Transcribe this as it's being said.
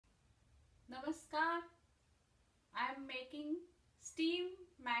Namaskar. I am making steam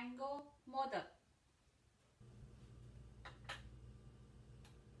mango modak.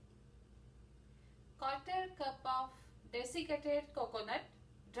 Quarter cup of desiccated coconut,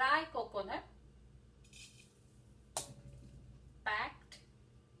 dry coconut, packed,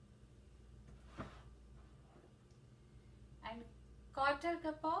 and quarter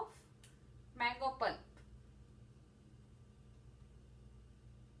cup of mango pulp.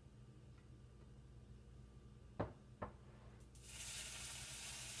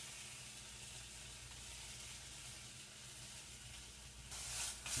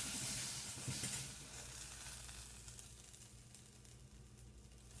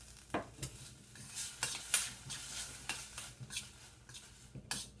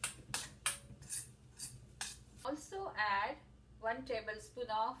 Also add 1 tablespoon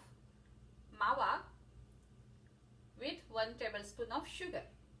of mawa with 1 tablespoon of sugar.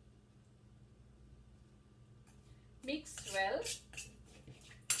 Mix well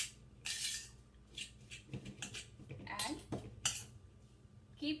and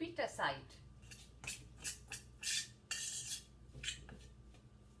keep it aside.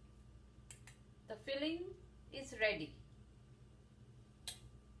 The filling is ready.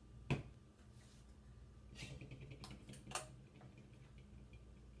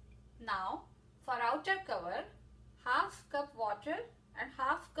 Now for outer cover, half cup water and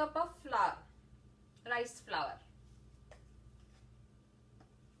half cup of flour, rice flour.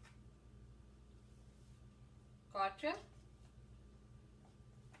 Quarter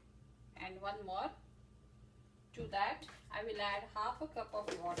and one more. To that I will add half a cup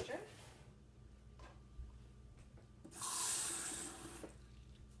of water.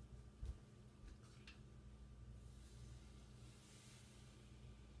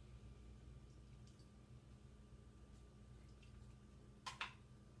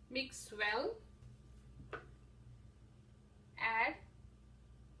 Mix well. Add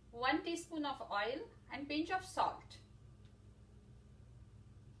 1 teaspoon of oil and pinch of salt.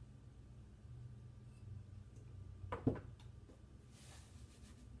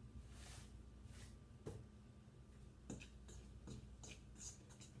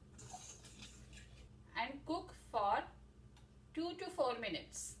 And cook for 2 to 4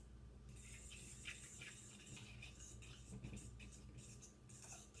 minutes.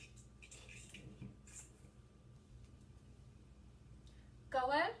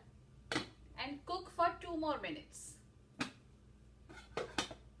 Cover and cook for 2 more minutes.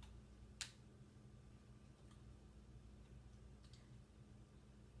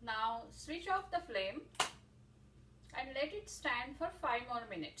 Now switch off the flame and let it stand for 5 more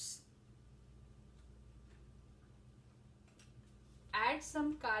minutes. Add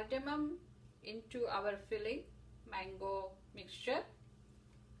some cardamom into our filling, mango mixture.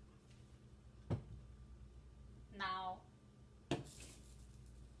 Now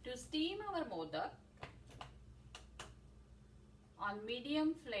to steam our modak on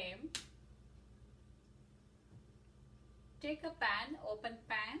medium flame, take a pan, open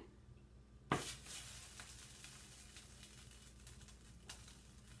pan,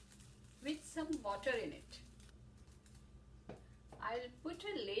 with some water in it. I'll put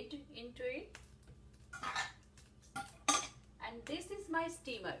a lid into it, and this is my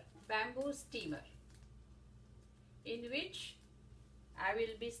steamer, bamboo steamer, in which I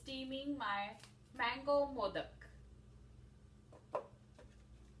will be steaming my mango modak.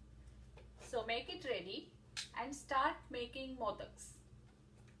 So make it ready and start making modaks.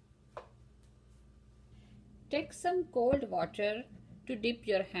 Take some cold water to dip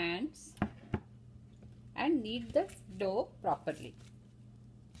your hands and knead the dough properly.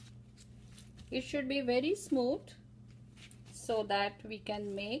 It should be very smooth so that we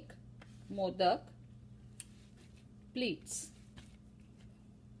can make modak pleats.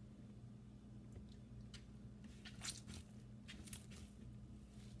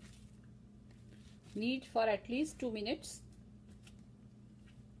 Knead for at least 2 minutes.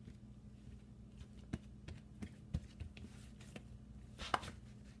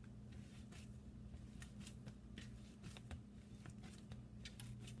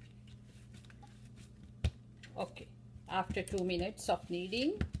 Okay, after 2 minutes of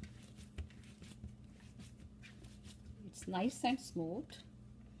kneading, it's nice and smooth.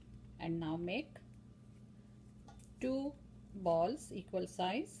 And now make 2 balls equal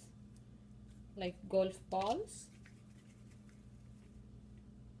size, like golf balls.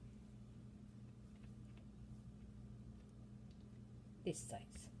 This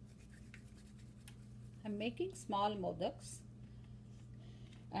size. I'm making small modaks,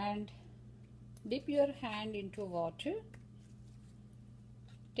 and dip your hand into water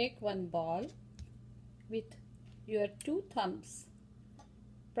Take one ball with your two thumbs,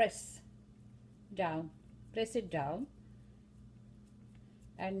 press it down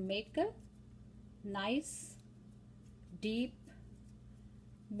and make a nice deep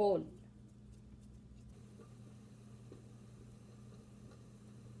bowl.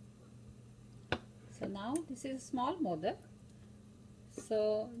 So now this is a small modak,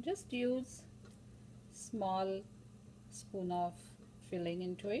 so just use small spoon of filling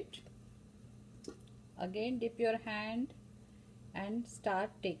into it. Again dip your hand and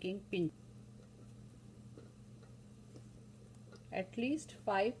start taking pinch. At least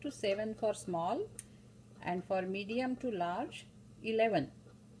 5 to 7 for small, and for medium to large 11.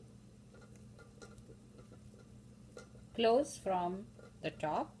 Close from the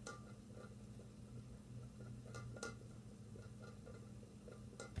top.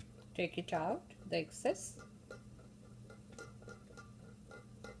 Take it out, the excess.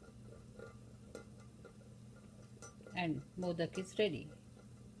 And modak is ready.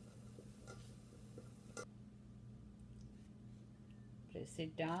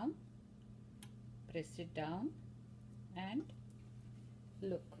 Press it down and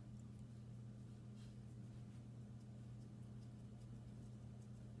look.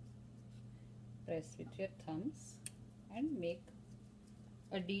 Press with your thumbs and make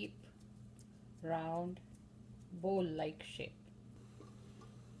a deep round bowl like shape.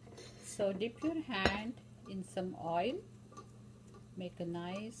 So dip your hand in some oil, make a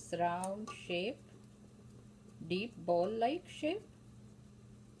nice round shape, deep bowl like shape.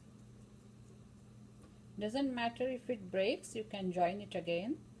 Doesn't matter if it breaks, you can join it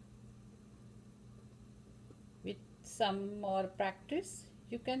again. With some more practice,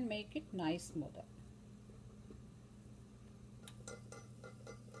 you can make it nice modak.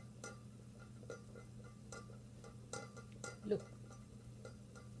 Look.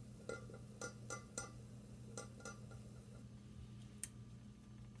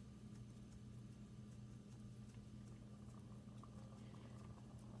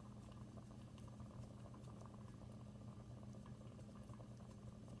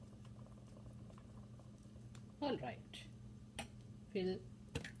 All right. Fill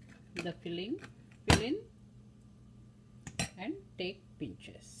in and take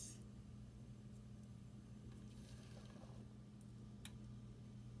pinches.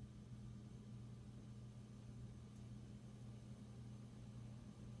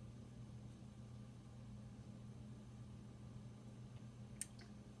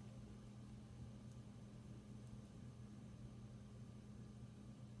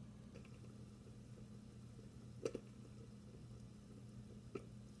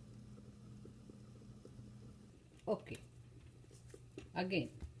 Okay, again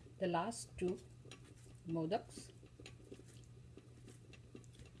the last two modaks.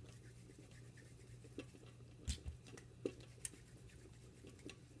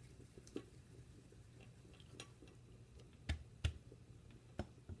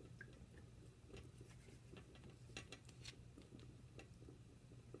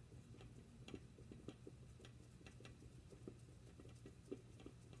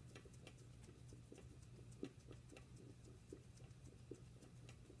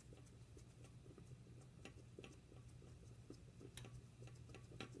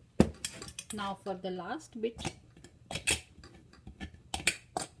 Now for the last bit,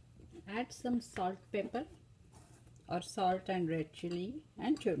 add some salt, pepper, or salt and red chili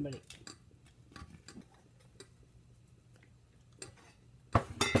and turmeric.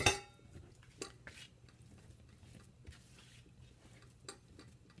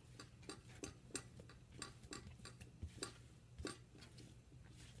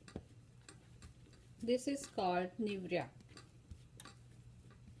 This is called nivria.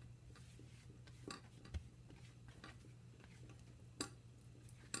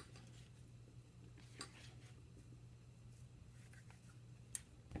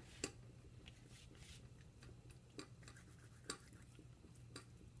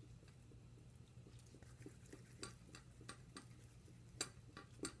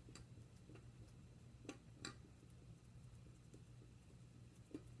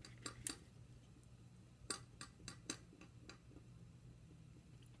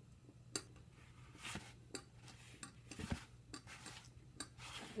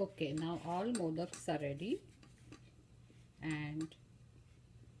 Okay, now all modaks are ready and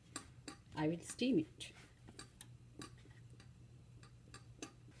I will steam it.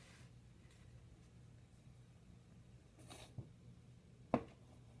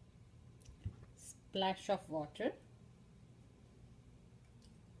 Splash of water.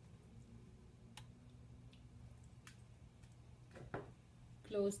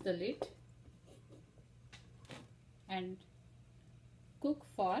 close the lid and cook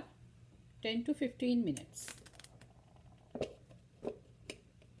for 10 to 15 minutes.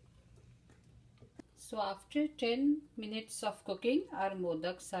 So after 10 minutes of cooking, our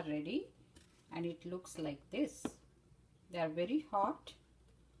modaks are ready and it looks like this. They are very hot,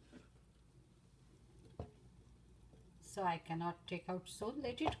 so I cannot take out, so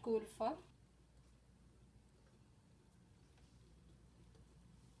let it cool for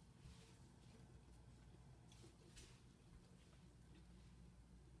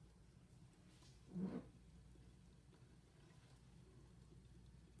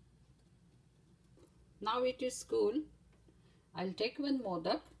now it is cool. I'll take one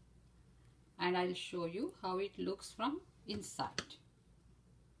modak and I'll show you how it looks from inside.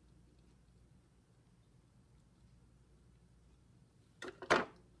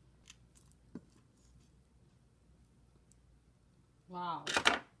 Wow.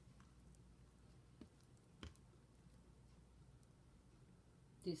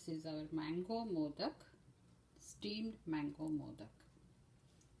 This is our mango modak, steamed mango modak.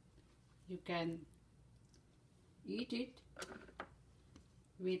 You can eat it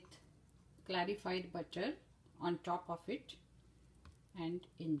with clarified butter on top of it and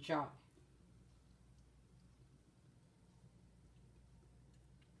enjoy.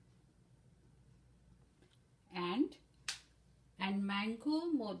 And mango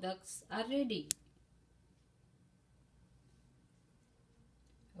modaks are ready.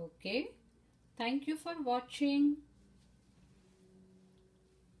 Okay, thank you for watching.